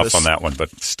how we got off on that one,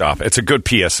 but stop. It's a good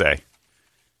PSA.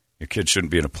 Your kid shouldn't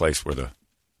be in a place where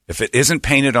if it isn't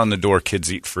painted on the door,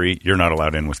 kids eat free. You're not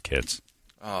allowed in with kids.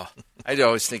 Oh, I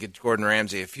always think of Gordon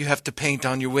Ramsay. If you have to paint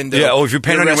on your window, if you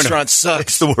paint on your window, restaurant sucks.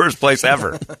 It's the worst place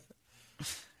ever.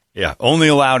 Yeah, only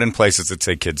allowed in places that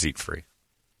say kids eat free.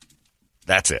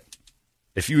 That's it.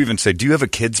 If you even say, do you have a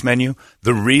kids menu?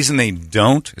 The reason they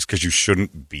don't is because you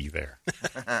shouldn't be there.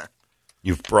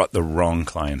 You've brought the wrong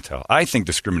clientele. I think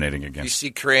discriminating against You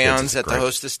see crayons at the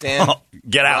hostess stand?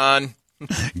 Get out.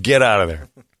 Get out of there.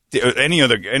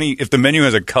 If the menu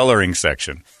has a coloring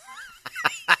section,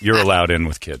 you're allowed in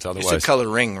with kids. Otherwise, it's a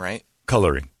coloring, right?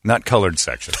 Coloring, not colored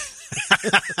section.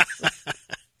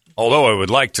 Although I would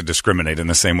like to discriminate in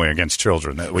the same way against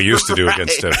children that we used to do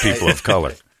against people of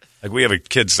color. Like we have a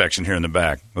kids section here in the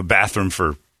back, a bathroom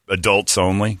for adults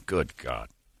only. Good God.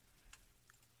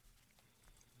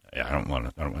 Yeah, I don't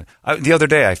want to. The other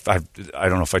day, I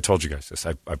don't know if I told you guys this.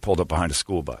 I pulled up behind a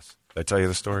school bus. Did I tell you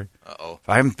the story? Uh-oh.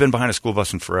 I haven't been behind a school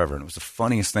bus in forever, and it was the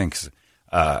funniest thing because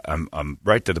I'm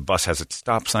right there. The bus has its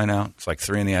stop sign out. It's like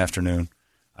 3 p.m.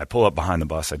 I pull up behind the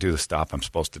bus. I do the stop I'm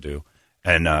supposed to do,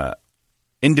 and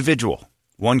individual.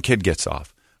 One kid gets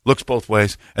off, looks both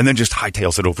ways, and then just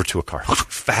hightails it over to a car as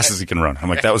fast as he can run. I'm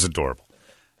like, that was adorable.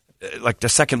 Like a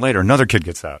second later, another kid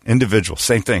gets out. Individual,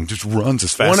 same thing, just runs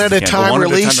as fast as he can. One at a time,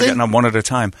 releasing? One at a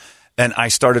time. And I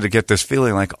started to get this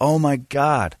feeling like, oh, my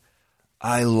God,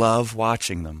 I love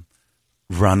watching them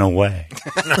run away.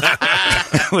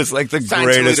 It was like the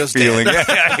greatest feeling.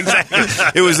 Yeah,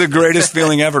 exactly. It was the greatest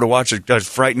feeling ever to watch a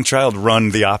frightened child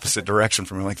run the opposite direction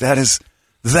from me. Like, that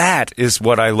is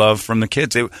what I love from the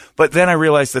kids. But then I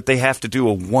realized that they have to do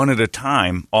a one at a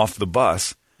time off the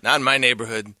bus. Not in my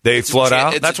neighborhood. They flood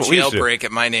out? That's what we do. It's a jailbreak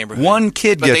at my neighborhood. One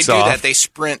kid gets off. But they do that. They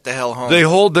sprint the hell home. They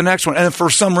hold the next one. And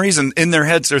for some reason, in their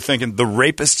heads, they're thinking the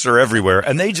rapists are everywhere.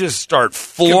 And they just start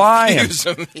flying. Confuse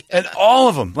them, yeah. And all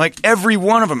of them, like every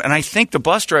one of them. And I think the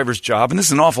bus driver's job, and this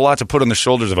is an awful lot to put on the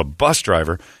shoulders of a bus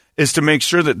driver, is to make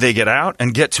sure that they get out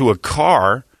and get to a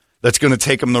car that's going to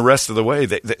take them the rest of the way.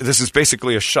 This is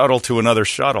basically a shuttle to another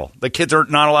shuttle. The kids are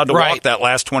not allowed to walk that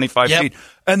last 25 feet.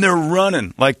 And they're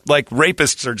running like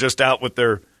rapists are just out with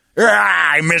their,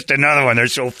 I missed another one. They're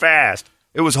so fast.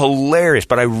 It was hilarious,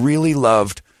 but I really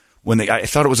loved I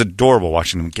thought it was adorable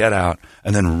watching them get out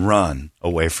and then run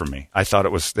away from me. I thought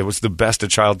it was the best a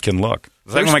child can look.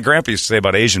 It's like what my grandpa used to say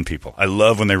about Asian people. I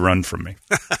love when they run from me.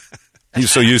 He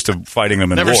was so used to fighting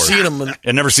them in war.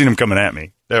 I'd never seen them coming at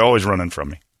me. They're always running from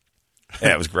me.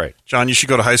 Yeah, it was great. John, you should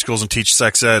go to high schools and teach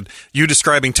sex ed. You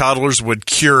describing toddlers would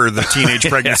cure the teenage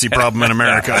pregnancy problem in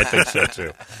America. I think so,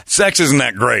 too. Sex isn't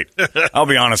that great. I'll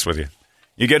be honest with you.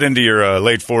 You get into your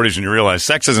late 40s and you realize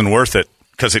sex isn't worth it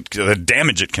because the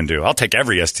damage it can do. I'll take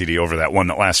every STD over that one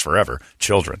that lasts forever.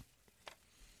 Children.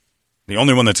 The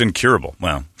only one that's incurable.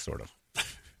 Well, sort of.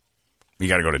 You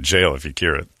got to go to jail if you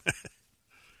cure it.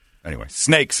 Anyway,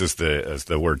 snakes is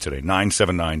the word today.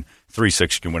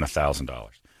 97936. You can win $1,000.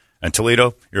 And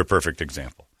Toledo, you're a perfect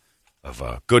example of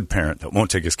a good parent that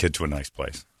won't take his kid to a nice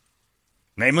place.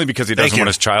 Namely because he doesn't want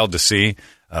his child to see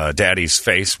daddy's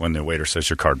face when the waiter says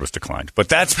your card was declined. But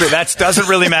that doesn't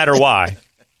really matter why.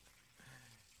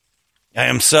 I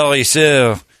am sorry,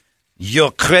 sir. Your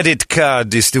credit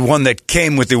card is the one that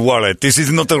came with the wallet. This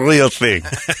is not the real thing.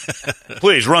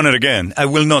 Please run it again. I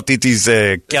will not. It is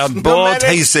cardboard.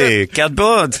 How you say?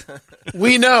 Cardboard.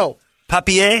 We know.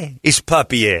 Papier is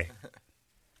papier.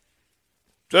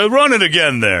 Run it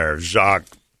again there, Jacques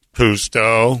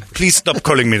Cousteau. Please stop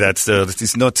calling me that, sir. That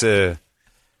is not...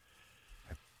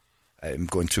 I'm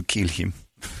going to kill him.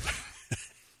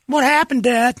 What happened,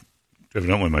 Dad?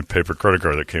 Evidently, my paper credit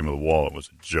card that came with the wallet was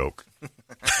a joke.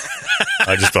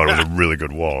 I just thought it was a really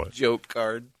good wallet. Joke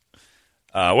card.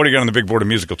 What do you got on the big board of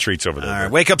musical treats over there? All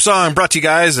right, Wake Up Song brought to you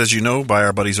guys, as you know, by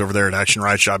our buddies over there at Action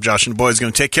Ride Shop. Josh and the boys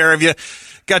going to take care of you.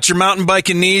 Got your mountain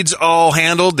biking needs all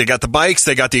handled. They got the bikes,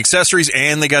 they got the accessories,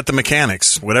 and they got the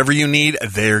mechanics. Whatever you need,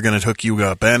 they're going to hook you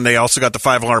up. And they also got the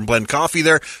 5-alarm blend coffee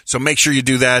there, so make sure you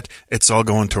do that. It's all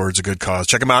going towards a good cause.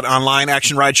 Check them out online,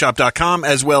 actionrideshop.com,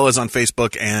 as well as on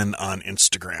Facebook and on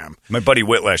Instagram. My buddy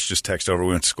Whitlash just texted over.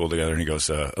 We went to school together, and he goes,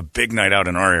 a big night out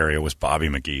in our area was Bobby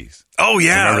McGee's. Oh,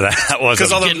 yeah. Remember that? That was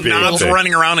because all the knobs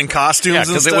running around in costumes and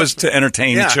stuff. Yeah, because it was to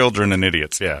entertain children and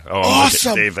idiots. Yeah. Oh,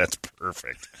 awesome. Dave, that's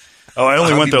perfect. Oh, I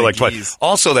only went there like twice.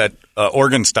 Also, that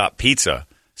Organ Stop Pizza,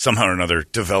 somehow or another,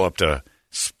 developed a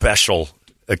special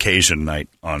occasion night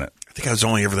on it. I think I was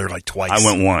only ever there like twice. I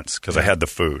went once because I had the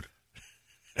food.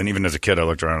 And even as a kid, I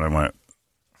looked around and I went,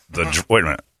 wait a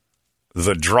minute.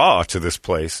 The draw to this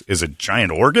place is a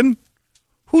giant organ?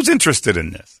 Who's interested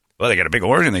in this? Well, they got a big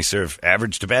organ. They serve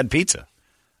average to bad pizza.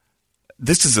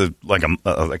 This is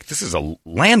this is a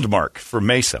landmark for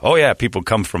Mesa. Oh yeah, people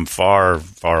come from far,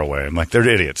 far away. I'm like, they're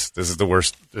idiots. This is the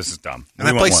worst. This is dumb. And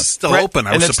that place is still open.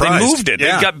 I was surprised. They moved it.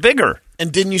 Yeah. It got bigger.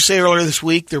 And didn't you say earlier this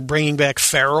week they're bringing back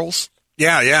Farrell's?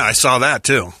 Yeah, I saw that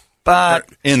too. But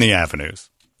in the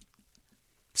avenues,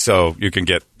 so you can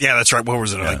get. Yeah, that's right. What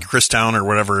was it like, Christown or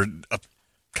whatever?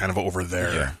 Kind of over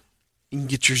there. Yeah. You can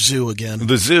get your zoo again.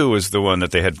 The zoo is the one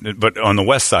that they had, but on the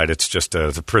west side, it's just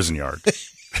the prison yard.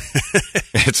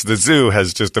 It's the zoo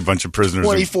has just a bunch of prisoners.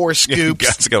 24 scoops.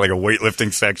 It's got like a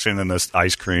weightlifting section and this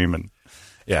ice cream and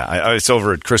it's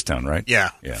over at Christown, right?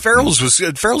 Yeah. Farrell's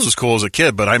was cool as a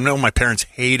kid, but I know my parents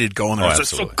hated going there. It's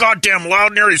so goddamn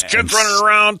loud in there. These kids running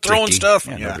around throwing stuff.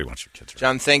 Yeah, nobody wants your kids around.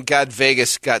 John, thank God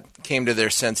Vegas came to their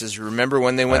senses. Remember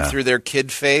when they went through their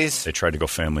kid phase? They tried to go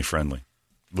family friendly.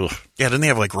 Ugh. Yeah, didn't they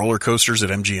have like roller coasters at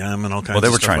MGM and all kinds of stuff? Well, they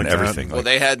were like trying that? everything. Well,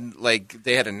 they had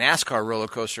a NASCAR roller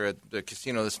coaster at the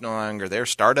casino that's no longer there,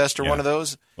 Stardust or one of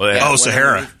those. Well,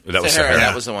 Sahara. That was Sahara.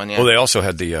 That was the one. Yeah. Well, they also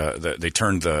had they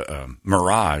turned the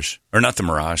Mirage, or not the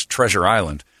Mirage, Treasure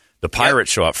Island. The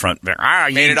pirates show up front. Made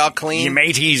it all clean. You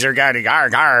mateys are got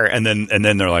gar, and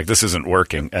then they're like, this isn't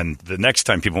working. And the next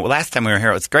time last time we were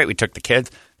here, it was great. We took the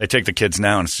kids. They take the kids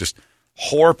now, and it's just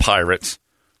whore pirates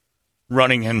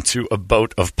running into a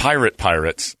boat of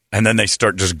pirates, and then they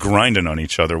start just grinding on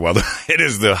each other. Well, it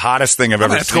is the hottest thing I've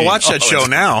ever seen. I have to go watch that show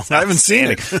now. I haven't seen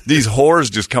it. These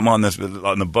whores just come on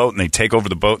the boat, and they take over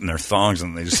the boat in their thongs,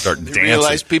 and they just start dancing.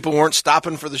 Realized people weren't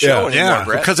stopping for the show anymore,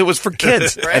 Brett. Because it was for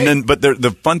kids. Right? And then, but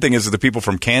the fun thing is the people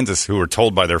from Kansas who were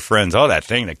told by their friends, that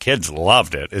thing, the kids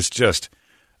loved it. It's just...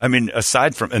 I mean,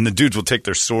 aside from, and the dudes will take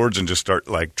their swords and just start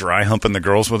like dry humping the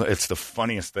girls with it. It's the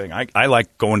funniest thing. I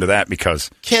like going to that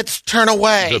because kids turn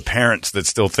away. The parents that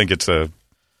still think it's a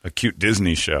cute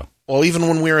Disney show. Well, even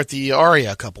when we were at the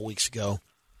Aria a couple weeks ago,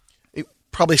 it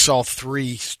probably saw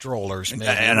 3 strollers. Maybe.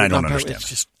 And I don't understand. It's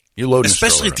just, you load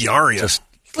especially at the Aria.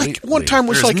 Like one time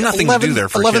was like nothing 11, to do there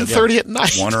for 11:30 at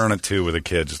night. One or on a two with a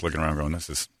kid just looking around going, this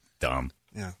is dumb.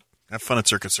 Yeah. Have fun at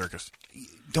Circus.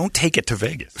 Don't take it to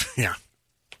Vegas. Yeah.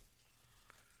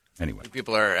 Anyway.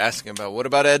 People are asking about, what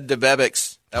about Ed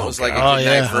DeBevick's? That was like a good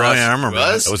night for us. Yeah, I remember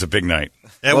that. It was a big night.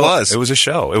 It was. It was a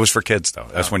show. It was for kids, though.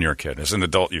 That's when you're a kid. As an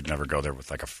adult, you'd never go there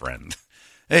with like a friend.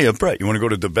 Hey, Brett, you want to go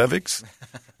to DeBevick's?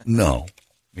 No.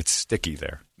 It's sticky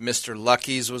there. Mr.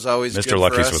 Lucky's was always Mr. good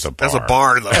Lucky's for us. was a bar. That's a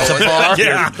bar, though. That's a bar?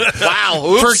 Yeah.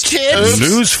 Wow. For kids?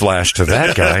 Newsflash to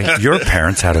that guy. Your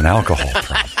parents had an alcohol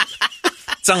problem.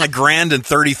 It's on like Grand and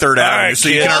 33rd Avenue, so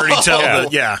you can already tell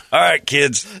that, yeah. All right,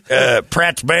 kids.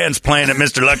 Pratt's band's playing at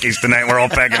Mr. Lucky's tonight. We're all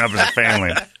packing up as a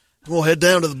family. We'll head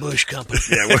down to the Bush Company.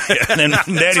 Yeah, and then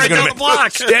Daddy's going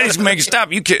to make a stop.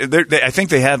 I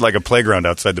think they had like a playground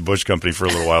outside the Bush Company for a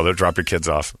little while. They'll drop your kids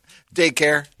off.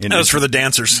 Daycare. That was for the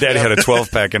dancers. Daddy had a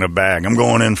 12-pack in a bag. I'm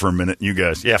going in for a minute. You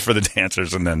guys. Yeah, for the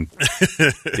dancers and then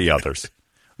the others.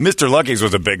 Mr. Lucky's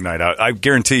was a big night out. I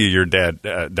guarantee you your dad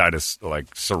died of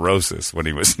like cirrhosis when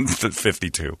he was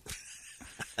 52.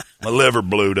 My liver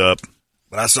blew up.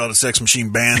 But I saw the Sex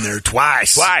Machine band there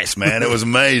twice. Twice, man. It was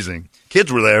amazing.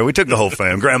 Kids were there. We took the whole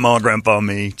fam. Grandma, Grandpa,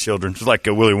 me, children. It was like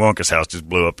Willy Wonka's house just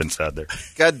blew up inside there.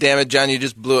 God damn it, John. You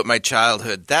just blew up my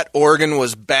childhood. That organ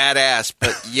was badass,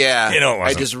 but yeah,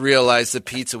 I just realized the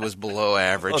pizza was below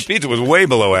average. Well, the pizza was way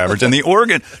below average. And the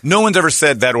organ, no one's ever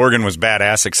said that organ was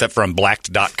badass except from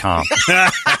Blacked.com.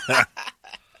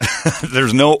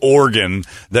 There's no organ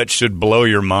that should blow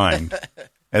your mind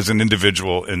as an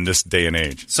individual in this day and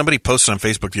age. Somebody posted on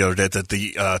Facebook the other day that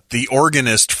the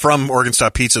organist from Oregon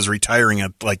Stop Pizza is retiring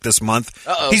at like this month.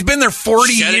 Uh-oh. He's been there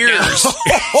 40 years.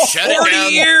 40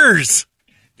 years.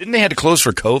 Didn't they have to close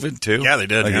for COVID too? Yeah, they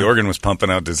did. Like the organ was pumping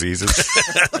out diseases.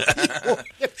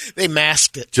 They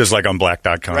masked it. Just like on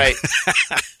Black.com. Right.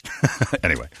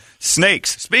 Anyway,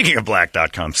 snakes. Speaking of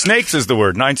Black.com, snakes is the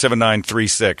word,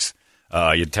 97936.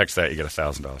 You text that, you get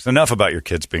 $1,000. Enough about your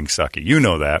kids being sucky. You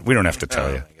know that. We don't have to tell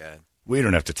you. My God. We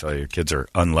don't have to tell you your kids are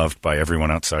unloved by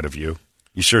everyone outside of you.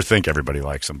 You sure think everybody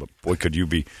likes them, but boy, could you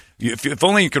be. If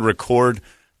only you could record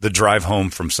the drive home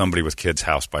from somebody with kids'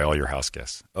 house by all your house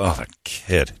guests. Oh, that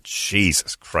kid.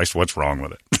 Jesus Christ, what's wrong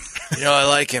with it? You know, I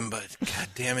like him, but God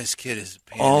damn, his kid is a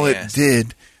pain All in the it ass.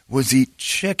 did was eat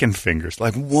chicken fingers,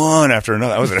 like one after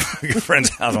another. I was at a friend's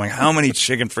house. I'm like, how many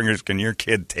chicken fingers can your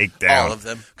kid take down? All of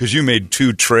them. Because you made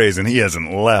 2 trays and he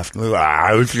hasn't left.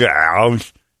 Oh,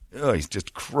 he's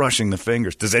just crushing the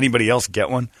fingers. Does anybody else get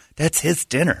one? That's his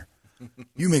dinner.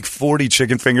 You make 40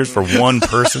 chicken fingers for one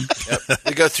person? Yep.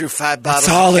 We go through 5 bottles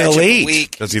That's all of ketchup he'll a eat.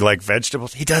 week. Does he like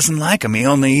vegetables? He doesn't like them. He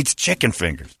only eats chicken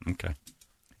fingers. Okay.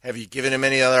 Have you given him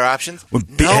any other options? Well,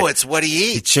 No, it's what he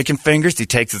He eats. chicken fingers. He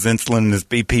takes his insulin and his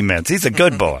BP meds. He's a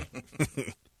good boy.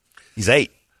 He's 8.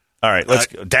 All right, let's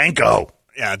go. Danko.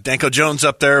 Yeah, Danko Jones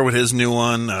up there with his new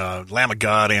one, Lamb of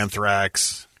God,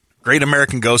 Anthrax. Great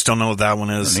American Ghost, don't know what that one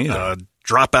is.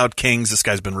 Dropout Kings, this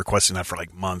guy's been requesting that for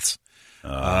like months.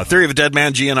 Theory of a Dead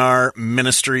Man, GNR,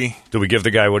 Ministry. Do we give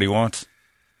the guy what he wants?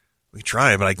 We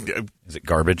try, but is it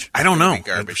garbage? I don't know.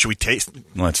 Garbage. Should we taste?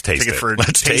 Let's taste Take it.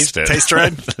 Let's taste it. Taste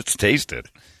ride. Let's taste it.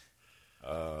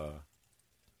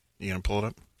 You gonna pull it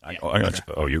up?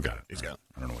 You got it. He's got it.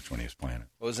 I don't know which one he was playing it.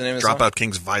 What was the name of the song? Dropout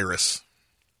King's Virus.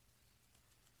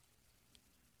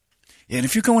 Yeah, and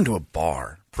if you go into a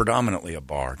bar, predominantly a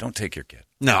bar, don't take your kid.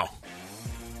 No.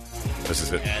 This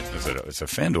is it. It's a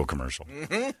FanDuel commercial.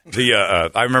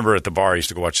 I remember at the bar I used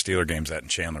to go watch Steeler games in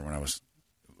Chandler when I was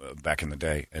back in the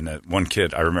day. And one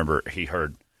kid, I remember he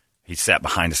sat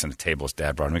behind us at a table. His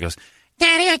dad brought him. He goes,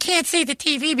 "Daddy, I can't see the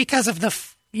TV because of the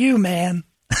you man."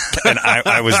 And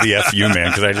I was the FU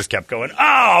man because I just kept going,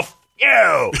 "Oh,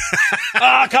 you!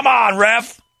 Oh, come on,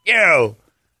 ref, you!"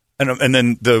 And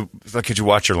then like, "Could you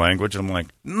watch your language?" And I'm like,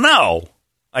 "No,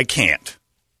 I can't.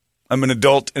 I'm an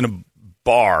adult in a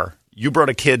bar. You brought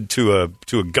a kid to a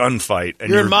gunfight, and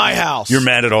you're in my house. You're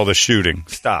mad at all the shooting.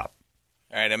 Stop."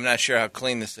 All right, I'm not sure how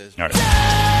clean this is. All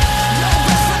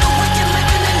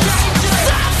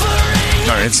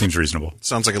right, it seems reasonable.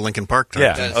 Sounds like a Linkin Park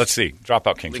type. Yeah, let's see.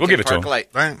 Dropout Kings. We'll give it to him. Light.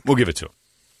 Right. We'll give it to him.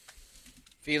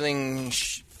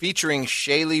 Featuring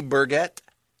Shaylee Burgett.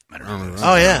 I don't know.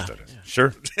 Oh, yeah.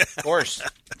 Sure. Of course.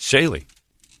 Shaylee.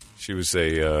 She was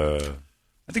I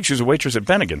think she was a waitress at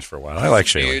Bennigan's for a while. I like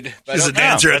Shaylee. Dude, She's a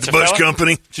dancer at the Bush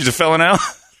Company. She's a fella now?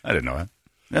 I didn't know that.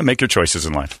 Yeah, make your choices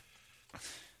in life.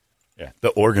 Yeah, the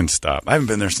organ stop. I haven't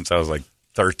been there since I was like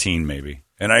 13 maybe.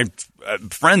 And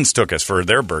friends took us for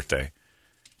their birthday.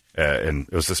 And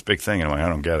it was this big thing. And I'm like, I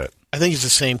don't get it. I think it's the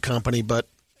same company, but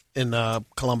in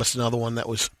Columbus, another one that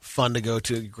was fun to go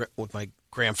to with my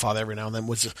grandfather every now and then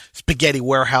was the Spaghetti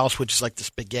Warehouse, which is like the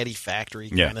spaghetti factory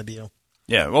kind of deal.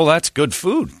 Yeah, well, that's good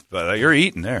food. But you're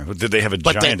eating there. Did they have a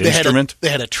giant instrument? They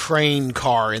had a train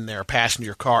car in there,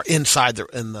 passenger car, inside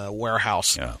in the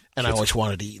warehouse. Yeah, and I always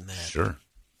wanted to eat in that. Sure.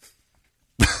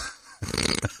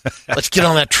 Let's get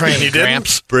on that train,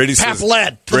 Gramps. Brady Pap says,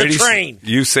 lead to the train.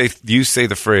 You say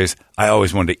the phrase, "I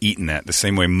always wanted to eat in that," the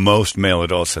same way most male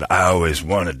adults said, "I always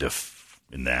wanted to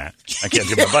in that." I can't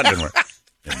get my butt in work.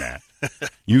 In that.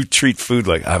 You treat food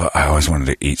like, I always wanted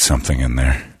to eat something in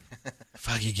there. If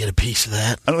I could get a piece of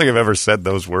that. I don't think I've ever said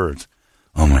those words.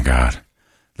 Oh, my God.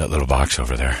 That little box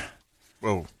over there.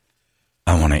 Whoa.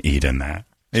 I want to eat in that.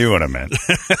 You know what I meant.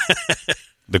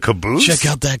 The caboose? Check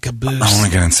out that caboose. I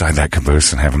want to get inside that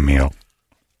caboose and have a meal.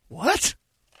 What?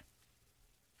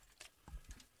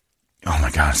 Oh, my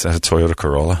God. Is that a Toyota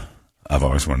Corolla? I've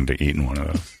always wanted to eat in one of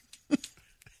those.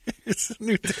 It's a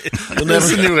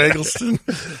new Eggleston.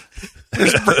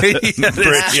 There's Brady at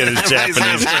his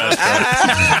Japanese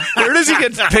restaurant. Where does he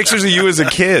get pictures of you as a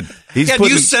kid? Do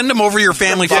you send him over your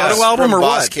family photo album or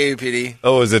what? KUPD.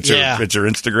 Oh, is it your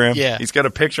Instagram? Yeah. He's got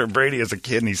a picture of Brady as a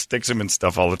kid, and he sticks him in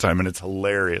stuff all the time, and it's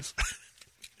hilarious.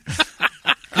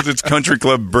 Because it's Country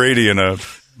Club Brady in a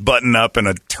button-up and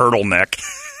a turtleneck.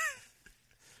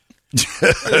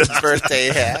 His birthday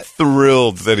hat.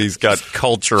 Thrilled that he's got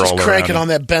culture all around. Just cranking on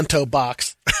that bento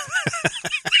box.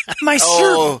 My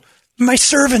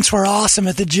servants were awesome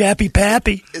at the Jappy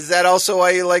Pappy. Is that also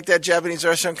why you like that Japanese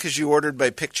restaurant? Because you ordered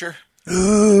by picture?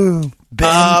 Ooh,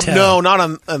 bento. No,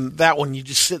 not on that one. You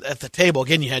just sit at the table.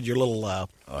 Again, you had your little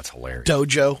that's hilarious.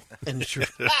 Dojo and your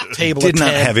table. Did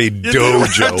not have a dojo.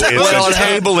 It's a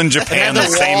table in Japan the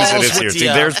same as it is here. See,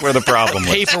 there's where the problem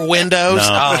was. Paper windows.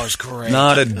 No, it was great.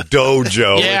 Not a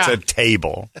dojo. It's a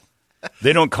table.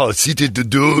 They don't call it seated the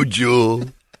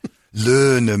dojo.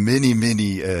 Learn many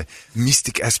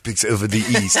mystic aspects of the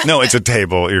East. No, it's a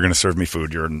table. You're going to serve me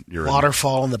food. You're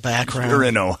waterfall in the background. You're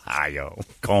in Ohio.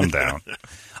 Calm down.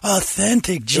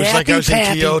 Authentic Jappy. It was like I was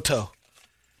in Kyoto.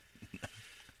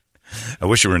 I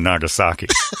wish you were in Nagasaki.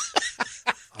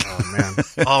 Oh,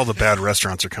 man. All the bad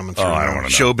restaurants are coming through. I don't want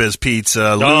to know. Showbiz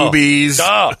Pizza, Luby's.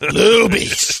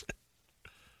 Luby's.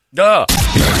 Duh.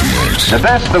 The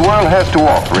best the world has to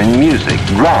offer in music,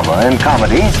 drama, and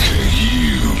comedy.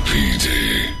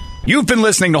 You've been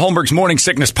listening to Holmberg's Morning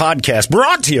Sickness Podcast,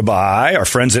 brought to you by our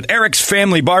friends at Eric's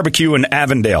Family Barbecue in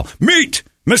Avondale. Meet,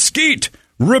 mesquite,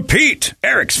 repeat.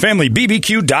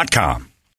 Eric'sFamilyBBQ.com.